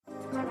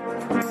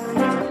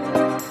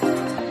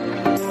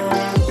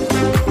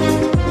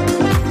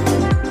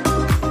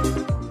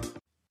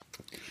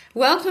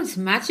Welcome to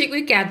Magic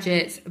with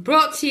Gadgets,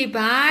 brought to you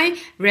by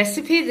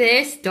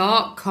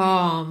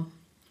RecipeThis.com.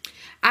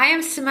 I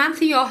am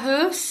Samantha, your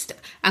host,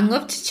 and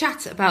love to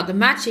chat about the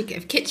magic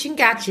of kitchen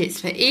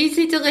gadgets for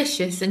easy,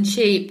 delicious and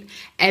cheap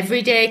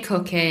everyday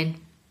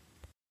cooking.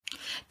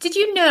 Did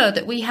you know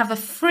that we have a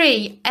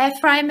free air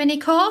fryer mini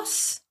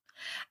course?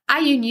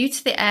 Are you new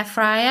to the air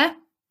fryer?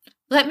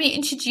 Let me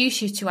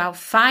introduce you to our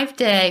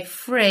 5-day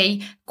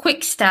free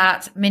quick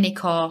start mini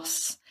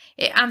course.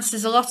 It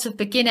answers a lot of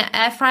beginner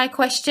air fryer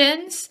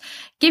questions,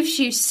 gives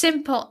you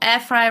simple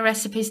air fryer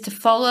recipes to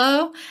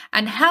follow,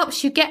 and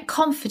helps you get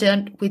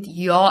confident with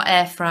your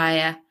air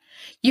fryer.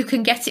 You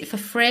can get it for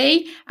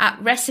free at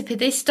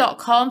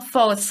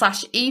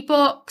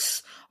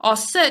RecipeThis.com/ebooks or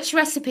search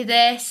Recipe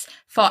This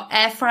for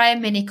air fryer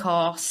mini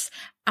course.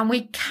 And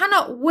we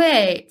cannot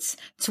wait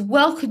to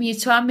welcome you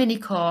to our mini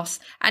course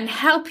and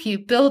help you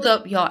build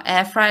up your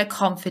air fryer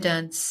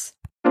confidence.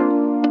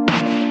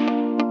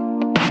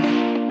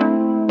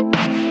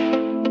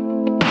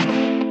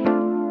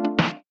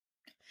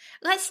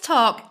 Let's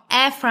talk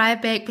air fryer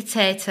baked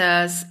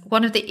potatoes,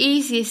 one of the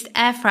easiest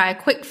air fryer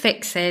quick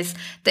fixes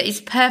that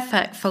is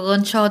perfect for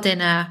lunch or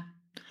dinner.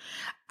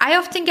 I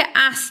often get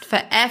asked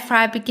for air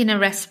fryer beginner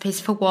recipes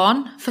for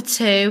one, for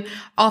two,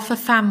 or for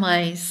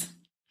families.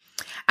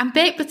 And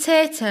baked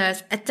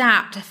potatoes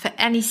adapt for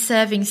any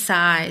serving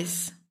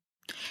size.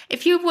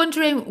 If you're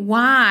wondering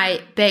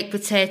why baked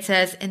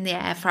potatoes in the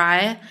air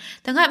fryer,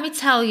 then let me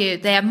tell you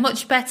they are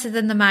much better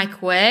than the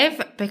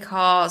microwave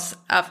because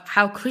of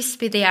how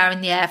crispy they are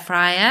in the air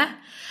fryer.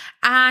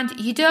 And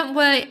you don't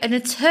wait an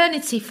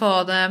eternity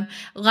for them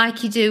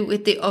like you do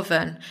with the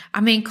oven.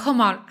 I mean,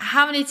 come on,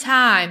 how many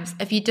times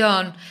have you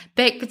done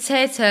baked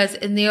potatoes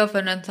in the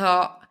oven and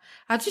thought,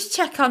 I'll just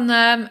check on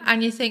them,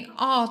 and you think,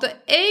 oh, they're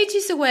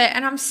ages away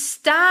and I'm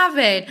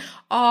starving.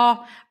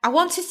 Or I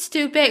wanted to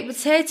do baked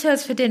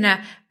potatoes for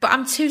dinner, but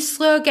I'm too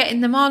slow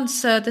getting them on,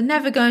 so they're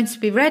never going to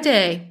be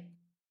ready.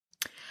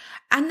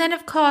 And then,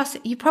 of course,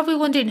 you're probably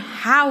wondering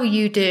how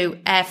you do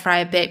air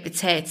fryer baked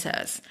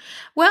potatoes.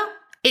 Well,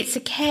 it's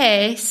a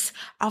case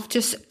of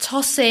just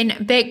tossing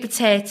baked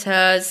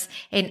potatoes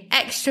in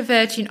extra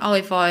virgin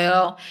olive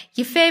oil,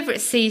 your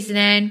favourite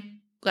seasoning,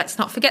 let's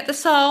not forget the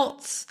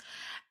salt,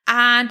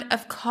 and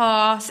of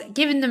course,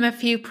 giving them a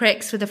few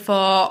pricks with a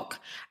fork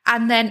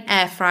and then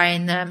air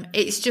frying them.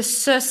 It's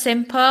just so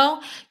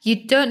simple.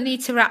 You don't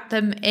need to wrap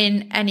them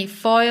in any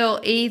foil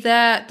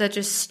either. They're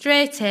just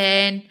straight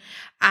in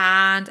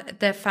and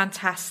they're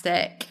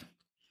fantastic.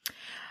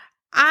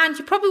 And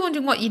you're probably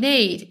wondering what you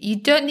need. You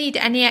don't need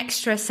any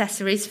extra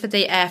accessories for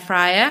the air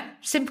fryer.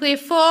 Simply a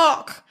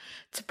fork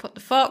to put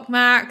the fork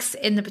marks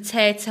in the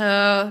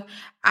potato.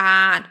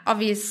 And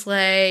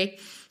obviously,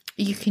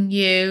 you can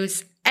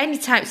use any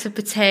types of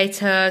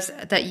potatoes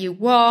that you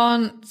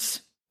want.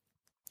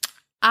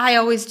 I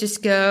always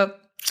just go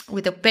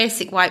with a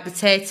basic white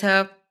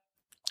potato.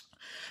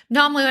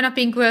 Normally when I've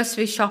been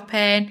grocery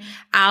shopping,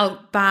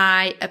 I'll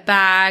buy a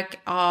bag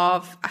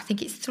of, I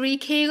think it's 3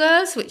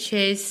 kilos, which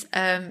is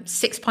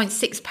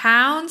 6.6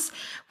 pounds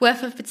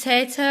worth of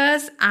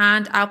potatoes.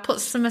 And I'll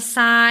put some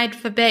aside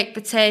for baked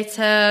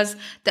potatoes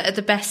that are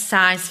the best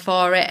size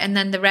for it. And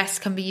then the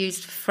rest can be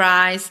used for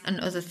fries and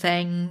other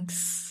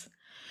things.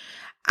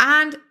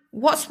 And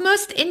what's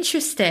most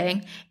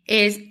interesting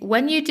is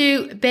when you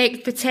do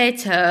baked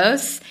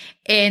potatoes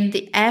in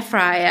the air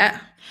fryer,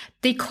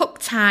 the cook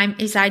time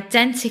is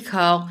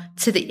identical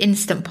to the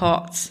Instant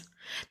Pot.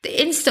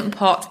 The Instant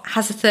Pot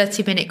has a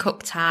 30-minute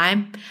cook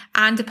time,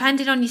 and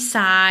depending on your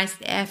size,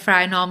 the air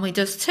fryer normally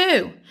does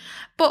too.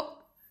 But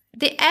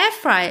the air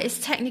fryer is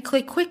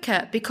technically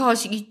quicker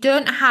because you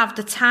don't have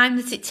the time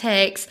that it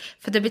takes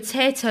for the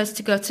potatoes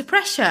to go to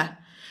pressure.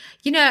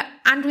 You know,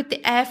 and with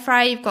the air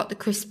fryer, you've got the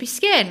crispy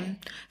skin.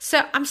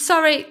 So I'm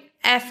sorry,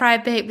 air fryer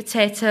baked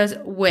potatoes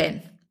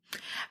win.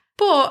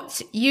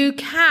 But you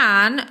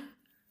can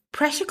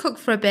pressure cook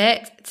for a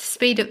bit to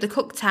speed up the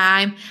cook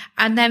time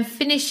and then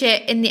finish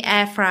it in the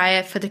air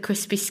fryer for the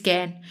crispy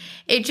skin.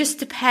 It just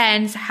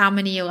depends how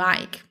many you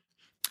like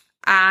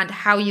and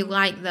how you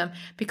like them,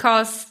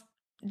 because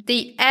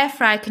the air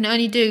fryer can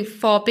only do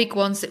 4 big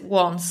ones at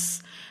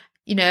once.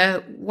 You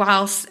know,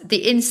 whilst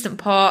the Instant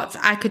Pot,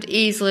 I could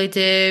easily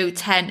do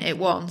 10 at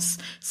once.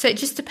 So it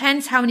just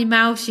depends how many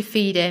mouths you're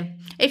feeding.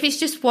 If it's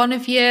just one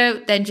of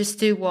you, then just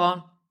do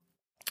one.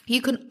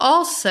 You can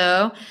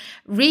also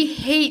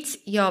reheat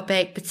your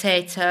baked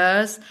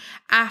potatoes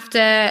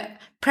after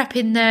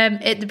prepping them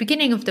at the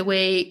beginning of the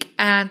week,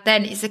 and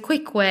then it's a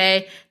quick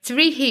way to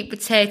reheat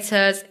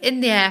potatoes in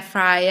the air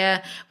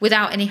fryer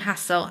without any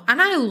hassle. And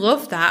I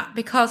love that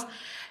because,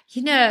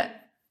 you know,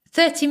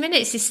 30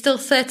 minutes is still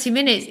 30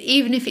 minutes,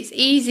 even if it's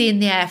easy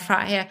in the air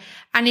fryer.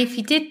 And if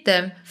you did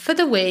them for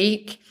the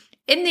week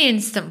in the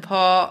Instant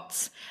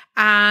Pot,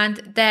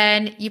 and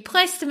then you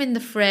place them in the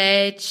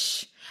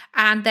fridge,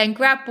 and then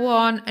grab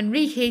one and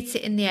reheat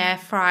it in the air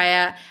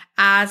fryer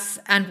as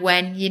and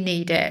when you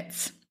need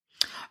it.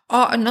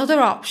 Or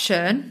another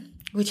option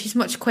which is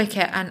much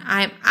quicker and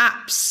I'm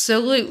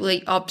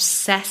absolutely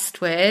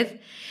obsessed with,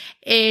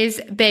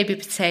 is baby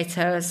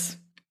potatoes.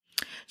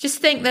 Just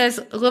think there's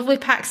lovely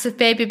packs of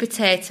baby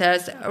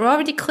potatoes that are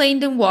already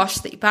cleaned and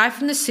washed that you buy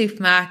from the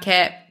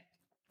supermarket.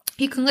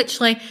 You can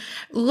literally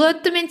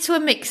load them into a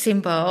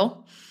mixing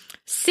bowl,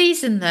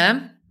 season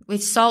them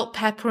with salt,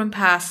 pepper and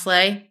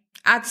parsley,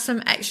 add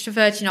some extra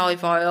virgin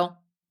olive oil,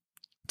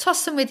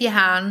 toss them with your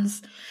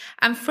hands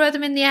and throw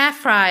them in the air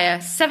fryer,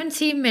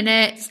 17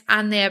 minutes,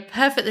 and they're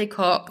perfectly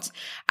cooked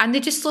and they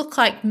just look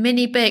like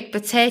mini baked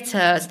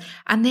potatoes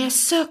and they're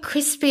so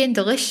crispy and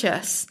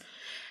delicious.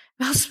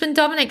 My husband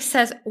Dominic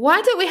says,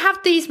 why don't we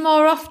have these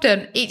more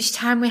often each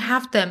time we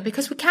have them?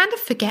 Because we kind of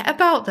forget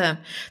about them.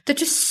 They're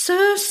just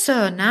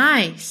so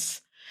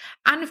nice.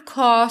 And of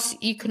course,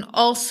 you can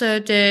also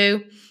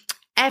do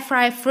air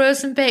fryer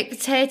frozen baked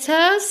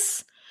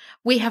potatoes.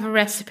 We have a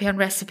recipe on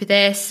Recipe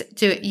This.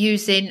 Do it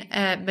using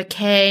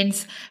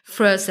McCain's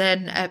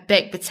frozen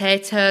baked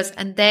potatoes,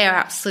 and they are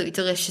absolutely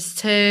delicious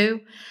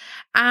too.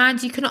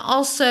 And you can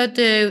also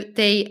do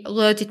the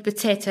loaded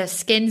potato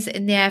skins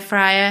in the air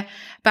fryer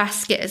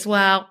basket as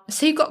well.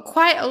 So you've got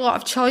quite a lot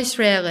of choice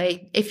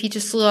really if you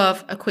just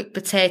love a quick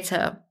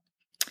potato.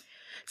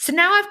 So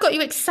now I've got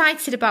you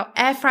excited about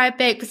air fryer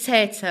baked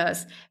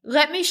potatoes.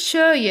 Let me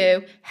show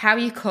you how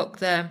you cook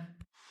them.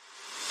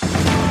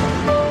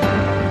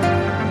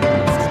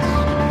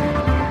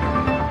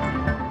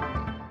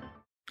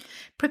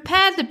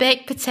 Prepare the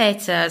baked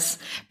potatoes.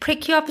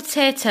 Prick your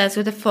potatoes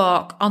with a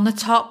fork on the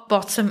top,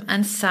 bottom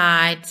and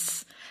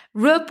sides.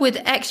 Rub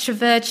with extra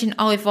virgin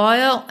olive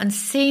oil and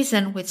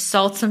season with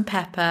salt and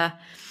pepper.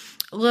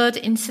 Load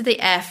into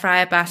the air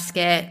fryer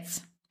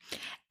basket.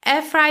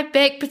 Air fry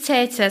baked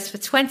potatoes for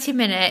 20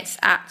 minutes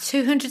at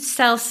 200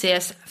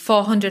 Celsius,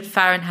 400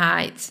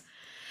 Fahrenheit.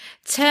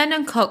 Turn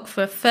and cook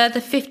for a further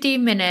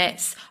 15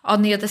 minutes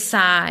on the other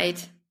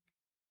side.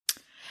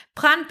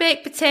 Plan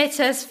baked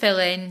potatoes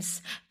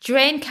fillings.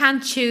 Drain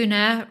canned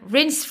tuna,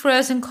 rinse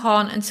frozen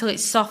corn until it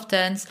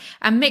softens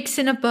and mix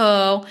in a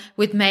bowl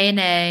with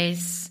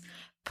mayonnaise.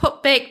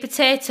 Put baked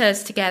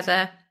potatoes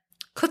together.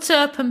 Cut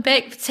open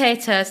baked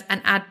potatoes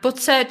and add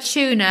butter,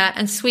 tuna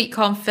and sweet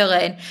corn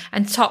filling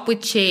and top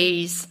with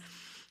cheese.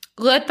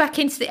 Load back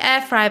into the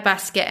air fryer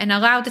basket and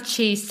allow the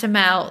cheese to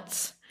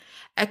melt.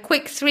 A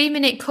quick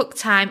 3-minute cook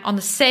time on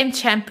the same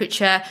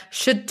temperature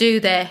should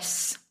do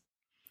this.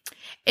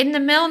 In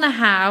the Milner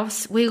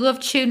house, we love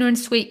tuna and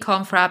sweet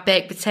corn for our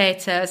baked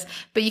potatoes,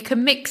 but you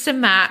can mix and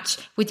match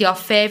with your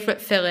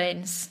favourite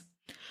fillings.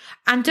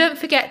 And don't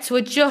forget to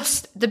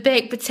adjust the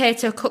baked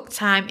potato cook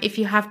time if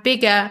you have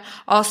bigger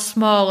or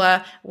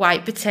smaller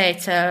white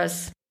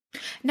potatoes.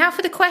 Now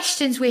for the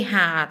questions we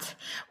had.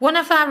 One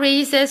of our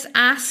readers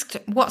asked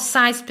what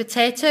size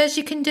potatoes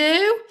you can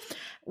do.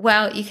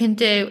 Well, you can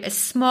do as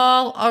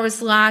small or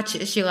as large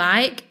as you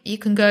like. You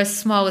can go as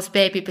small as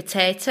baby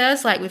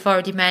potatoes, like we've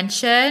already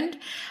mentioned.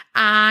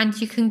 And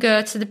you can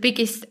go to the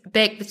biggest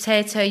baked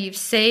potato you've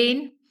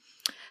seen.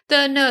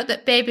 Though note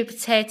that baby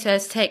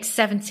potatoes take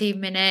 17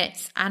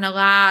 minutes and a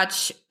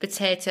large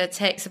potato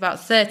takes about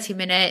 30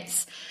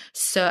 minutes.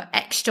 So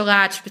extra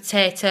large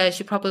potatoes,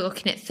 you're probably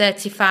looking at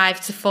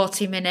 35 to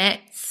 40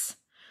 minutes.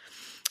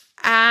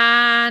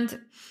 And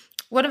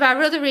one of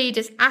our other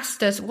readers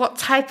asked us, what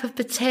type of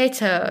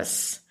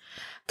potatoes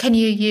can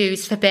you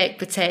use for baked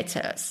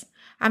potatoes?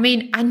 I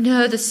mean, I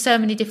know there's so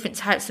many different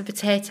types of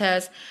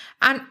potatoes,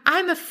 and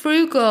I'm a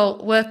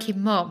frugal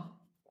working mum.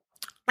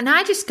 And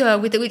I just go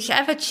with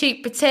whichever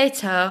cheap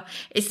potato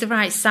is the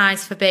right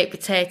size for baked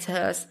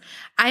potatoes.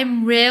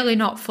 I'm really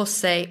not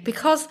fussy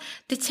because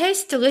they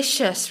taste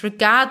delicious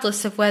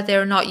regardless of whether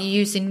or not you're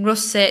using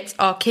russet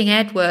or King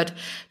Edward.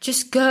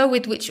 Just go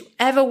with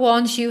whichever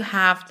ones you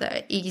have that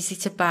are easy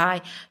to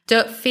buy.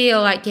 Don't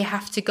feel like you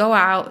have to go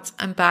out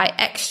and buy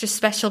extra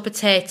special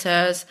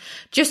potatoes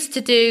just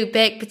to do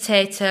baked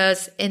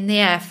potatoes in the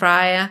air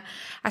fryer.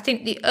 I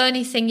think the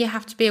only thing you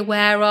have to be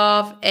aware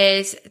of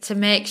is to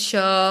make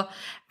sure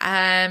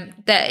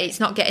that it's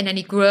not getting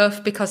any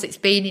growth because it's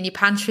been in your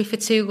pantry for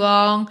too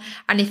long.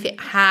 And if it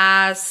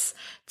has,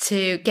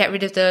 to get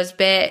rid of those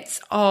bits,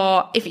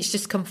 or if it's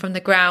just come from the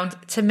ground,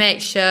 to make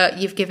sure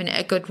you've given it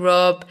a good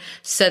rub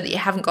so that you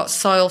haven't got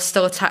soil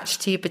still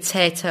attached to your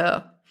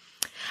potato.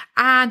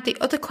 And the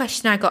other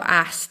question I got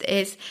asked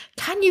is,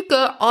 can you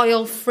go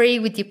oil free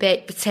with your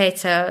baked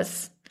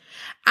potatoes?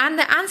 And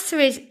the answer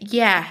is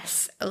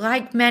yes.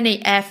 Like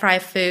many air fry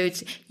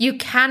foods, you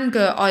can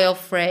go oil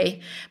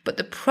free, but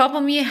the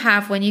problem you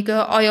have when you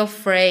go oil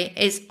free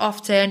is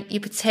often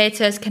your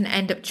potatoes can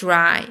end up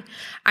dry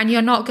and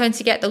you're not going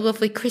to get the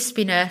lovely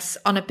crispiness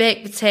on a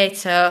baked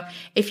potato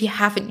if you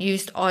haven't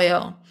used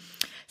oil.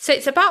 So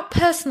it's about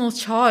personal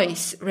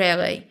choice,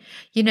 really.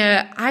 You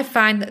know, I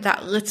find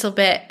that little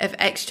bit of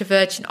extra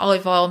virgin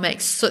olive oil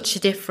makes such a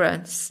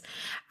difference.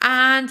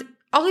 And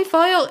olive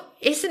oil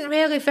isn't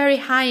really very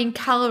high in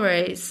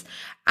calories.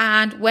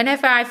 And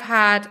whenever I've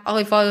had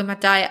olive oil in my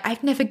diet,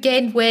 I've never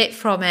gained weight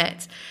from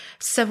it.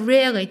 So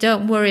really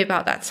don't worry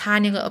about that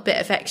tiny little bit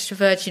of extra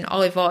virgin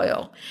olive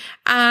oil.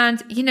 And,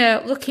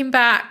 looking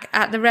back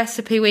at the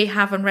recipe we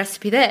have on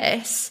Recipe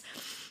This,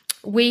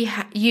 we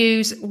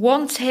use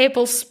 1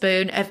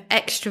 tablespoon of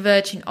extra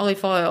virgin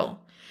olive oil.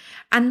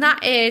 And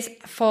that is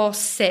for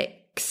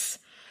 6.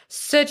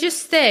 So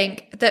just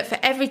think that for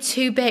every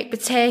 2 baked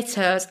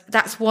potatoes,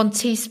 that's 1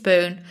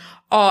 teaspoon.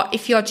 Or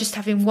if you're just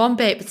having 1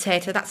 baked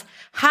potato, that's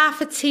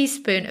half a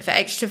teaspoon of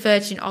extra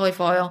virgin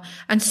olive oil.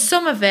 And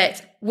some of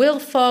it will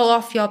fall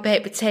off your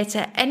baked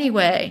potato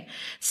anyway.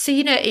 So,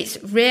 it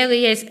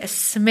really is a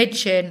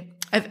smidgen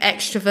of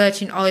extra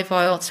virgin olive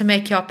oil to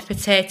make your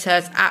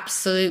potatoes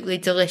absolutely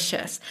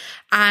delicious.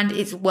 And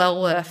it's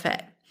well worth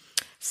it.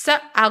 So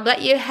I'll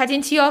let you head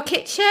into your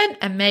kitchen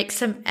and make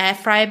some air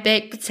fryer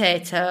baked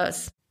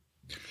potatoes.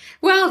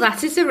 Well,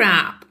 that is a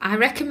wrap. I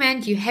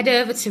recommend you head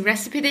over to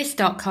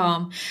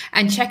recipethis.com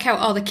and check out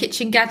all the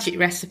kitchen gadget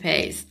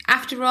recipes.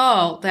 After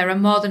all, there are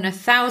more than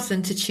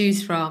 1,000 to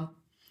choose from.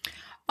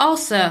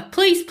 Also,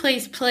 please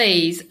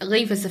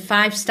leave us a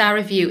 5-star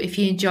review if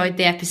you enjoyed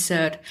the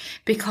episode,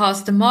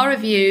 because the more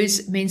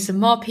reviews means the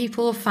more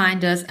people will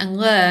find us and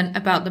learn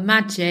about the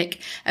magic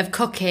of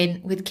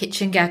cooking with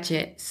kitchen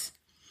gadgets.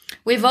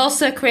 We've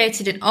also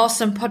created an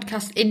awesome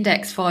podcast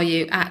index for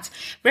you at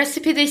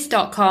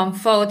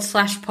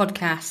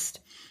recipethis.com/podcast.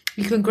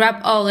 You can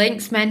grab all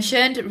links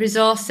mentioned,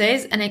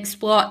 resources, and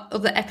explore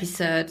other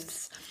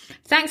episodes.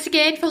 Thanks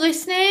again for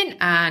listening,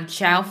 and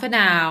ciao for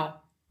now.